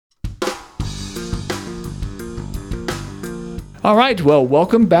All right. Well,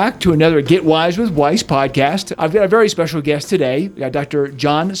 welcome back to another Get Wise with Weiss podcast. I've got a very special guest today. We got Dr.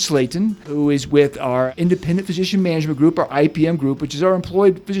 John Slayton, who is with our Independent Physician Management Group, our IPM group, which is our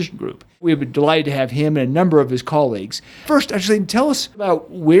employed physician group. We've been delighted to have him and a number of his colleagues. First, actually, tell us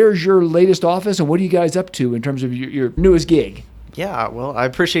about where's your latest office and what are you guys up to in terms of your newest gig? Yeah, well, I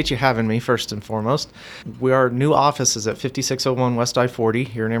appreciate you having me, first and foremost. Our new office is at 5601 West I-40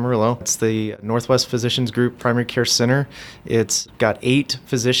 here in Amarillo. It's the Northwest Physicians Group Primary Care Center. It's got 8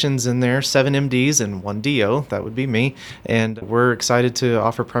 physicians in there, 7 MDs and 1 DO. That would be me. And we're excited to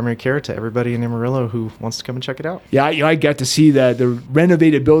offer primary care to everybody in Amarillo who wants to come and check it out. Yeah, I got to see the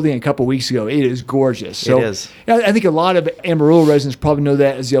renovated building a couple weeks ago. It is gorgeous. So, it is. I think a lot of Amarillo residents probably know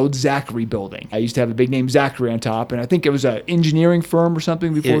that as the old Zachary building. I used to have a big name Zachary on top, and I think it was an engineering firm or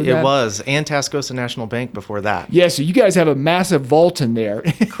something before that? It was, and Tascosa National Bank before that. Yeah, so you guys have a massive vault in there.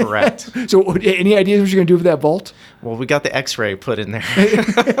 Correct. So any ideas what you're going to do with that vault? Well, we got the X-ray put in there.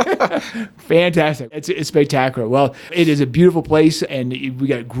 Fantastic. It's spectacular. Well, it is a beautiful place, and we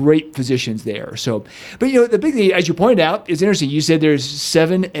got great physicians there. So, but the big thing, as you pointed out, is interesting. You said there's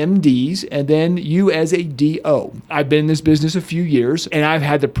 7 MDs, and then you as a DO. I've been in this business a few years, and I've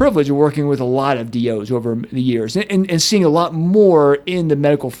had the privilege of working with a lot of DOs over the years, and seeing a lot more in the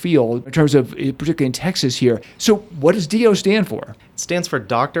medical field in terms of, particularly in Texas here. So what does DO stand for? It stands for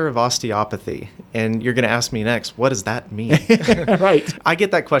Doctor of Osteopathy. And you're going to ask me next, what does that mean? Right. I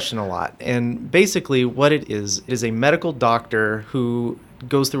get that question a lot. And basically what it is a medical doctor who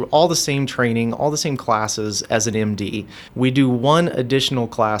goes through all the same training, all the same classes as an MD. We do one additional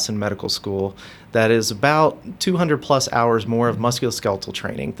class in medical school that is about 200 plus hours more of musculoskeletal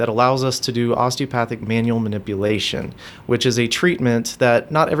training that allows us to do osteopathic manual manipulation, which is a treatment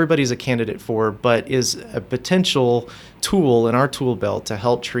that not everybody's a candidate for, but is a potential tool in our tool belt to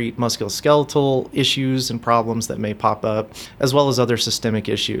help treat musculoskeletal issues and problems that may pop up, as well as other systemic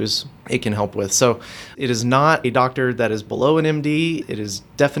issues it can help with. So it is not a doctor that is below an MD. It is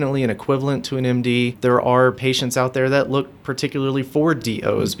definitely an equivalent to an MD. There are patients out there that look particularly for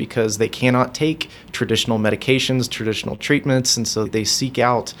DOs because they cannot take traditional medications, traditional treatments, and so they seek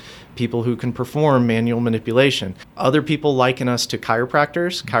out people who can perform manual manipulation. Other people liken us to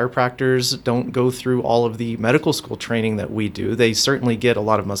chiropractors. Chiropractors don't go through all of the medical school training that we do. They certainly get a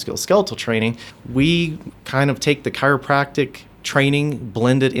lot of musculoskeletal training. We kind of take the chiropractic training,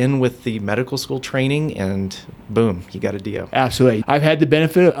 blend it in with the medical school training, and boom, you got a DO. Absolutely. I've had the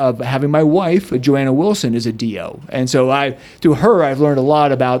benefit of having my wife, Joanna Wilson, as a DO. And so through her, I've learned a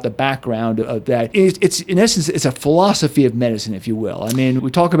lot about the background of that. It's in essence, it's a philosophy of medicine, if you will. I mean,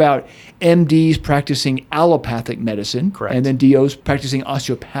 we talk about MDs practicing allopathic medicine. Correct. And then DOs practicing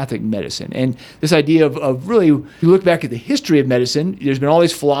osteopathic medicine. And this idea of really, you look back at the history of medicine, there's been all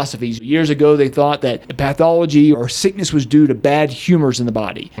these philosophies. Years ago, they thought that pathology or sickness was due to bad humors in the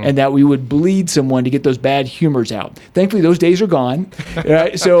body, and that we would bleed someone to get those bad humors out. Thankfully, those days are gone. But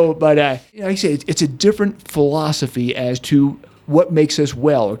like I say, it's a different philosophy as to what makes us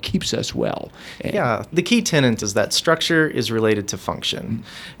well or keeps us well. Yeah, the key tenet is that structure is related to function.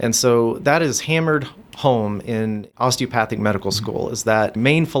 And so that is hammered home in osteopathic medical school, is that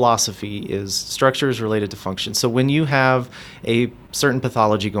main philosophy is structure is related to function. So when you have a certain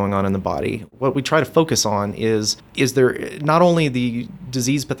pathology going on in the body, what we try to focus on is there not only the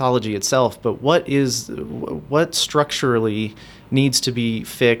disease pathology itself, but what structurally needs to be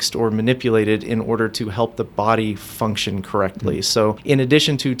fixed or manipulated in order to help the body function correctly. So in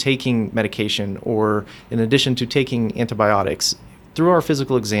addition to taking medication or in addition to taking antibiotics, through our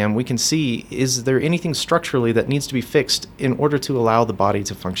physical exam, we can see, is there anything structurally that needs to be fixed in order to allow the body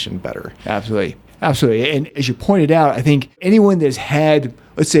to function better? Absolutely. Absolutely. And as you pointed out, I think anyone that's had,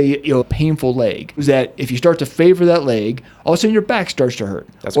 let's say, a painful leg, is that if you start to favor that leg, all of a sudden your back starts to hurt.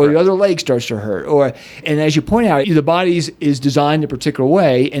 That's or correct. your other leg starts to hurt. And as you point out, the body is designed a particular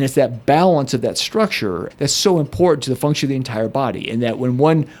way, and it's that balance of that structure that's so important to the function of the entire body. And that when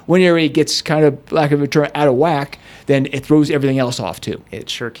one area gets kind of, lack of a term, out of whack, then it throws everything else off too. It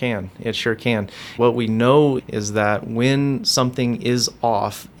sure can. It sure can. What we know is that when something is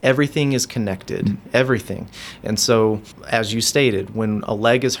off, everything is connected, everything. And so, as you stated, when a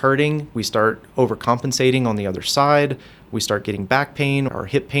leg is hurting, we start overcompensating on the other side. We start getting back pain or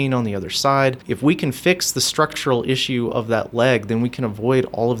hip pain on the other side. If we can fix the structural issue of that leg, then we can avoid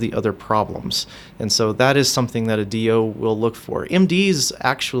all of the other problems. And so that is something that a DO will look for. MDs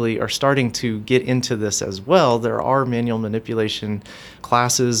actually are starting to get into this as well. There are manual manipulation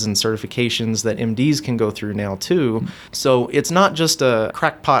classes and certifications that MDs can go through now too. So it's not just a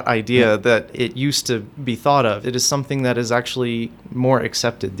crackpot idea that it used to be thought of. It is something that is actually more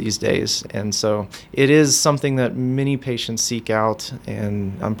accepted these days. And so it is something that many patients patients seek out,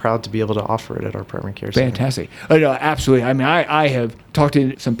 and I'm proud to be able to offer it at our primary care center. Fantastic. Oh, no, absolutely. I mean, I have talked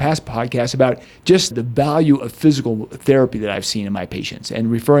in some past podcasts about just the value of physical therapy that I've seen in my patients,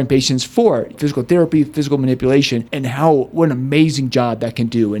 and referring patients for physical therapy, physical manipulation, and what an amazing job that can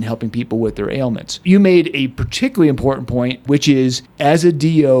do in helping people with their ailments. You made a particularly important point, which is as a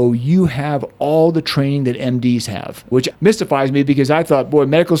DO, you have all the training that MDs have, which mystifies me because I thought, boy,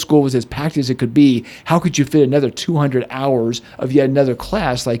 medical school was as packed as it could be. How could you fit another 200 hours of yet another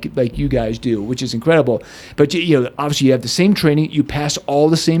class like you guys do, which is incredible. But obviously you have the same training. You pass all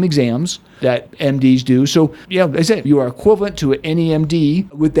the same exams that MDs do. So, as I said, you are equivalent to any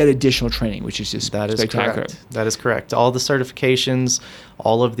MD with that additional training, which is just spectacular. Correct. That is correct. All the certifications,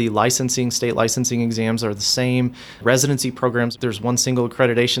 all of the state licensing exams are the same. Residency programs, there's one single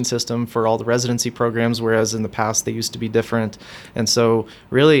accreditation system for all the residency programs, whereas in the past they used to be different. And so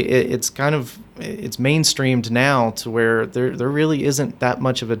really it's mainstreamed now to where there really isn't that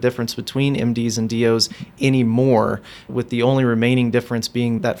much of a difference between MDs and DOs anymore, with the only remaining difference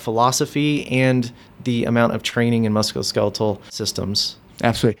being that philosophy and the amount of training in musculoskeletal systems.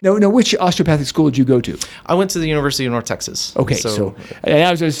 Absolutely. Now, which osteopathic school did you go to? I went to the University of North Texas. Okay, so and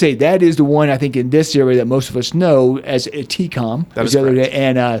I was going to say, that is the one I think in this area that most of us know as TCOM. That is correct.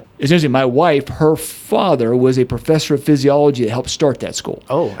 And essentially, my wife, her father was a professor of physiology that helped start that school.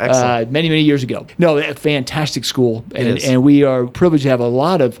 Oh, excellent. Many, many years ago. No, a fantastic school. And we are privileged to have a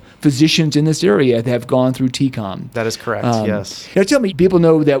lot of physicians in this area that have gone through TCOM. That is correct, yes. Now, tell me, people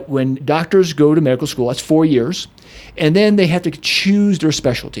know that when doctors go to medical school, that's 4 years. And then they have to choose their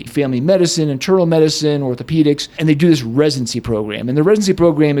specialty, family medicine, internal medicine, orthopedics, and they do this residency program. And the residency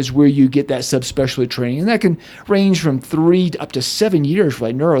program is where you get that subspecialty training, and that can range from 3 up to 7 years for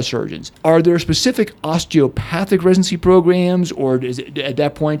like neurosurgeons. Are there specific osteopathic residency programs, or is it at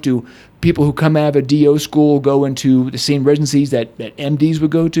that point do people who come out of a DO school go into the same residencies that MDs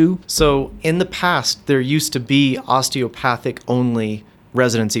would go to? So in the past, there used to be osteopathic only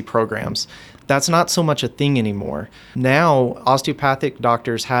residency programs. That's not so much a thing anymore. Now, osteopathic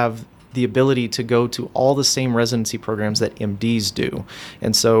doctors have the ability to go to all the same residency programs that MDs do.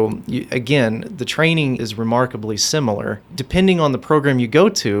 And so, again, the training is remarkably similar. Depending on the program you go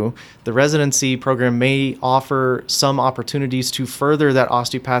to, the residency program may offer some opportunities to further that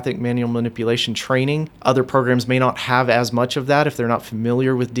osteopathic manual manipulation training. Other programs may not have as much of that if they're not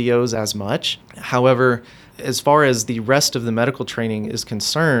familiar with DOs as much. However, as far as the rest of the medical training is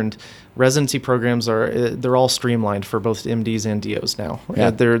concerned, residency programs they're all streamlined for both MDs and DOs now.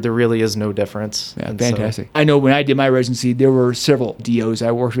 Yeah. There really is no difference. Yeah, fantastic. I know when I did my residency, there were several DOs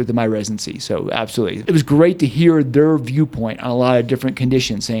I worked with in my residency. So absolutely. It was great to hear their viewpoint on a lot of different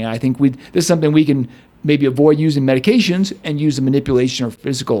conditions, saying, I think this is something we can maybe avoid using medications and use the manipulation or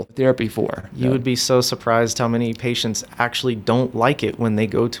physical therapy for. You would be so surprised how many patients actually don't like it when they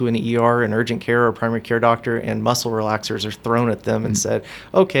go to an ER, an urgent care, or a primary care doctor, and muscle relaxers are thrown at them and said,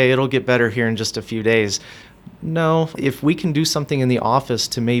 okay, it'll get better here in just a few days. No, if we can do something in the office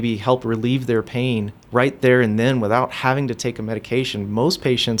to maybe help relieve their pain right there and then without having to take a medication, most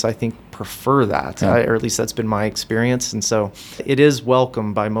patients, I think, prefer that, or at least that's been my experience. And so it is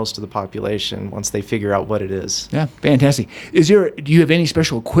welcome by most of the population once they figure out what it is. Yeah, fantastic. Do you have any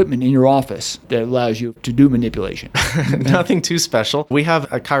special equipment in your office that allows you to do manipulation? Nothing too special. We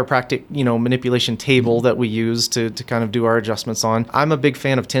have a chiropractic, manipulation table that we use to kind of do our adjustments on. I'm a big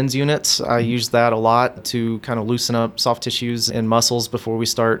fan of TENS units. I use that a lot to kind of loosen up soft tissues and muscles before we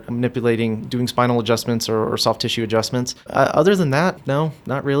start manipulating, doing spinal adjustments or soft tissue adjustments. Other than that, no,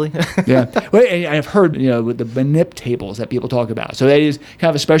 not really. Yeah. Well, I've heard, with the manip tables that people talk about. So that is kind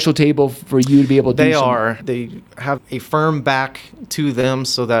of a special table for you to be able to do They have a firm back to them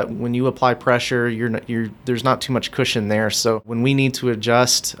so that when you apply pressure, there's not too much cushion there. So when we need to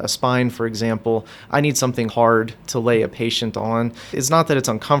adjust a spine, for example, I need something hard to lay a patient on. It's not that it's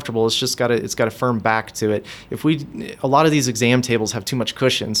uncomfortable. It's just got a firm back to it. A lot of these exam tables have too much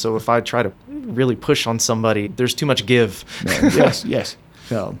cushion. So if I try to really push on somebody, there's too much give. Yes.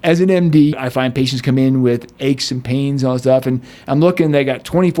 So, as an MD, I find patients come in with aches and pains and all that stuff, and I'm looking, they got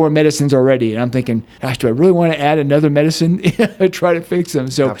 24 medicines already, and I'm thinking, gosh, do I really want to add another medicine to try to fix them?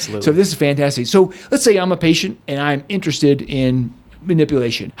 So, absolutely. So this is fantastic. So let's say I'm a patient and I'm interested in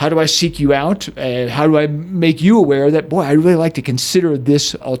manipulation. How do I seek you out? How do I make you aware that, boy, I really like to consider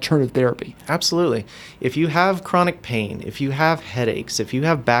this alternative therapy? Absolutely. If you have chronic pain, if you have headaches, if you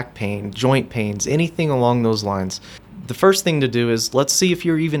have back pain, joint pains, anything along those lines, the first thing to do is let's see if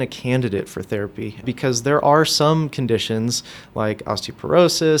you're even a candidate for therapy, because there are some conditions like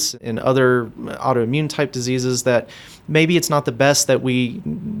osteoporosis and other autoimmune type diseases that maybe it's not the best that we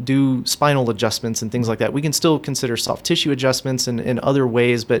do spinal adjustments and things like that. We can still consider soft tissue adjustments in other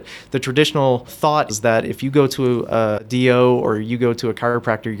ways, but the traditional thought is that if you go to a DO or you go to a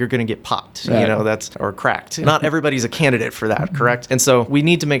chiropractor, you're going to get popped, right. or cracked. Not everybody's a candidate for that, correct? And so we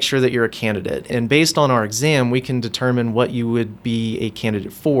need to make sure that you're a candidate. And based on our exam, we can determine what you would be a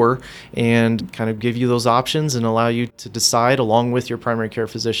candidate for and kind of give you those options and allow you to decide along with your primary care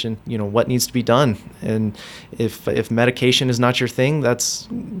physician, what needs to be done. And if medication is not your thing, that's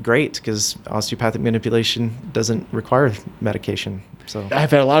great, because osteopathic manipulation doesn't require medication. So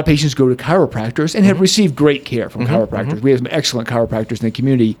I've had a lot of patients go to chiropractors and have received great care from chiropractors. We have some excellent chiropractors in the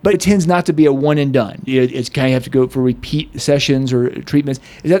community, but it tends not to be a one and done. It's kind of have to go for repeat sessions or treatments.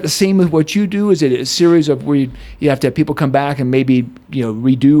 Is that the same with what you do? Is it a series of where you have to have people come back and maybe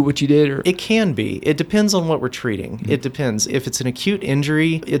redo what you did? Or it can be. It depends on what we're treating. It depends. If it's an acute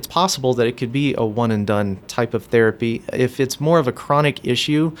injury, it's possible that it could be a one and done type of therapy. If it's more of a chronic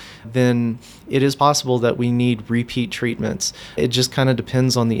issue, then it is possible that we need repeat treatments. It just kind of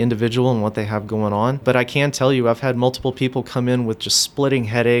depends on the individual and what they have going on. But I can tell you, I've had multiple people come in with just splitting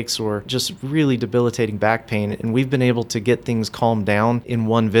headaches or just really debilitating back pain, and we've been able to get things calmed down in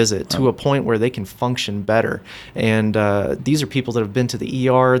one visit to a point where they can function better. And these are people that have been to the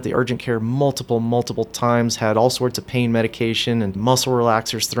ER, the urgent care multiple times, had all sorts of pain medication and muscle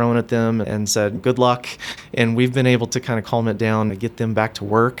relaxers thrown at them and said, good luck. And we've been able to kind of calm it down and get them back to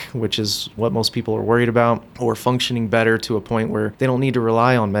work, which is what most people are worried about, or functioning better to a point where they don't need to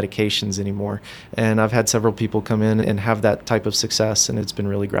rely on medications anymore. And I've had several people come in and have that type of success, and it's been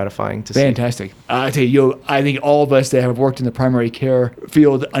really gratifying to see. Fantastic. I tell you, I think all of us that have worked in the primary care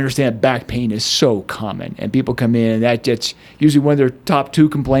field understand back pain is so common, and people come in and that's usually one of their top two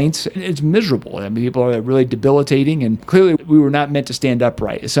complaints. It's miserable. I mean, people are really debilitating, and clearly we were not meant to stand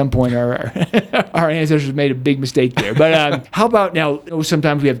upright. At some point, our ancestors made a big mistake there. But how about now,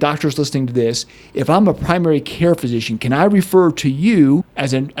 sometimes we have doctors listening to this. If I'm a primary care physician, can I refer to you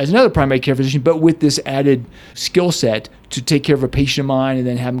as another primary care physician, but with this added skill set to take care of a patient of mine and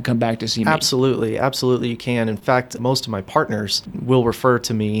then have them come back to see me? Absolutely you can. In fact, most of my partners will refer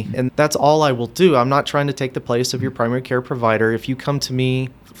to me, and that's all I will do. I'm not trying to take the place of your primary care provider. If you come to me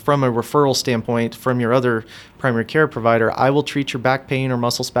from a referral standpoint from your other primary care provider, I will treat your back pain or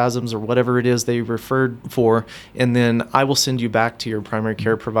muscle spasms or whatever it is they referred for, and then I will send you back to your primary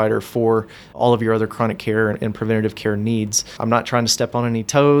care provider for all of your other chronic care and preventative care needs. I'm not trying to step on any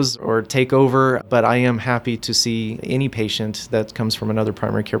toes or take over, but I am happy to see any patient that comes from another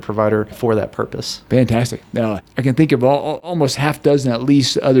primary care provider for that purpose. Fantastic. Now, I can think of almost half dozen at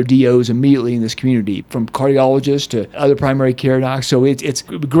least other DOs immediately in this community, from cardiologists to other primary care docs. So it's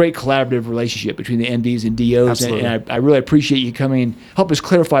a great collaborative relationship between the MDs and DOs. And I really appreciate you coming and help us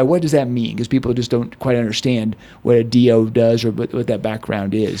clarify what does that mean, because people just don't quite understand what a DO does or what that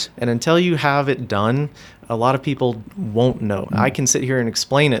background is. And until you have it done, a lot of people won't know. I can sit here and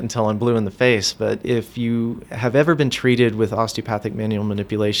explain it until I'm blue in the face, but if you have ever been treated with osteopathic manual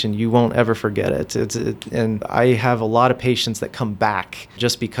manipulation, you won't ever forget it. And I have a lot of patients that come back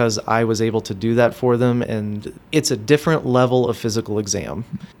just because I was able to do that for them, and it's a different level of physical exam.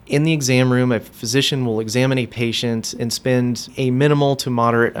 In the exam room, a physician will examine a patient and spend a minimal to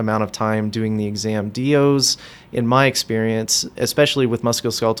moderate amount of time doing the exam. DOs, in my experience, especially with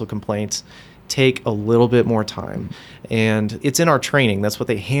musculoskeletal complaints, take a little bit more time. And it's in our training. That's what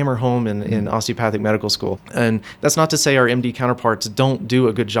they hammer home in osteopathic medical school. And that's not to say our MD counterparts don't do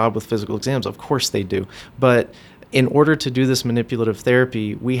a good job with physical exams. Of course they do. But in order to do this manipulative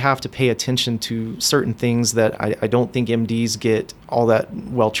therapy, we have to pay attention to certain things that I don't think MDs get all that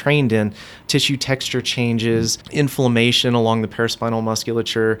well trained in. Tissue texture changes, inflammation along the paraspinal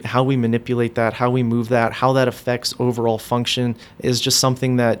musculature, how we manipulate that, how we move that, how that affects overall function is just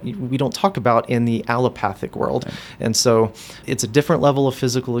something that we don't talk about in the allopathic world. Right. And so it's a different level of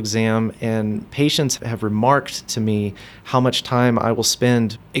physical exam, and patients have remarked to me how much time I will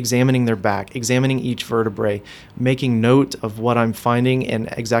spend examining their back, examining each vertebrae, making note of what I'm finding and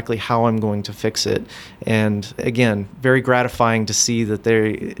exactly how I'm going to fix it. And again, very gratifying to see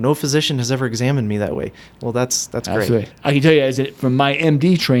that no physician has ever examined me that way. Well, that's Absolutely. Great. I can tell you, from my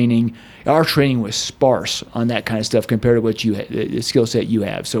MD training, our training was sparse on that kind of stuff compared to what the skill set you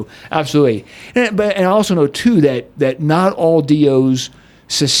have. So absolutely. And I also know too that not all DOs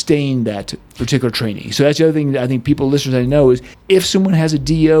sustain that particular training. So that's the other thing that I think listeners I know is if someone has a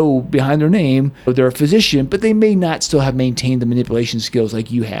DO behind their name, they're a physician, but they may not still have maintained the manipulation skills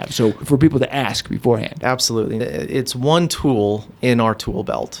like you have. So for people to ask beforehand. Absolutely. It's one tool in our tool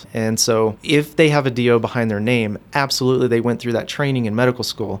belt. And so if they have a DO behind their name, absolutely they went through that training in medical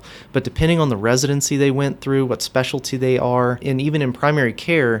school. But depending on the residency they went through, what specialty they are, and even in primary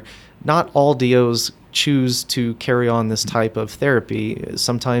care, not all DOs choose to carry on this type of therapy.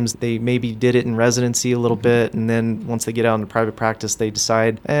 Sometimes they maybe did it in residency a little bit, and then once they get out into private practice, they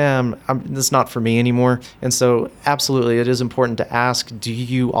decide, this is not for me anymore. And so absolutely, it is important to ask, do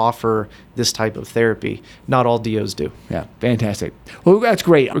you offer this type of therapy? Not all DOs do. Yeah, fantastic. Well, that's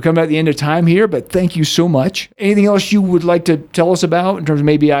great. We're coming at the end of time here, but thank you so much. Anything else you would like to tell us about in terms of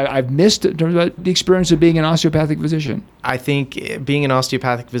maybe I've missed in terms of the experience of being an osteopathic physician? I think being an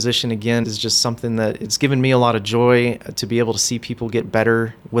osteopathic physician, again, is just something that it's given me a lot of joy to be able to see people get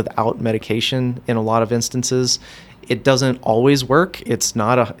better without medication in a lot of instances. It doesn't always work. It's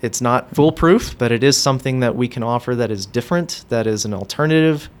not foolproof, but it is something that we can offer that is different, that is an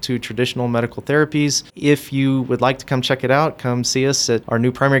alternative to traditional medical therapies. If you would like to come check it out, come see us at our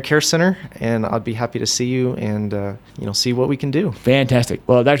new primary care center, and I'd be happy to see you and see what we can do. Fantastic.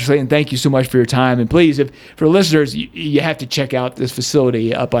 Well, Dr. Slayton, thank you so much for your time. And please, for listeners, you have to check out this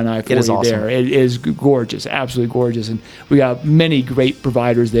facility up on I-40 It is awesome. there. It is gorgeous, absolutely gorgeous. And we got many great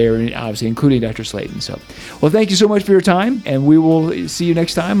providers there, and obviously including Dr. Slayton. So, well, thank you so much for your time, and we will see you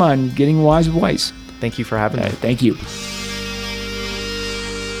next time on Getting Wise with Weiss. Thank you for having me. Thank you.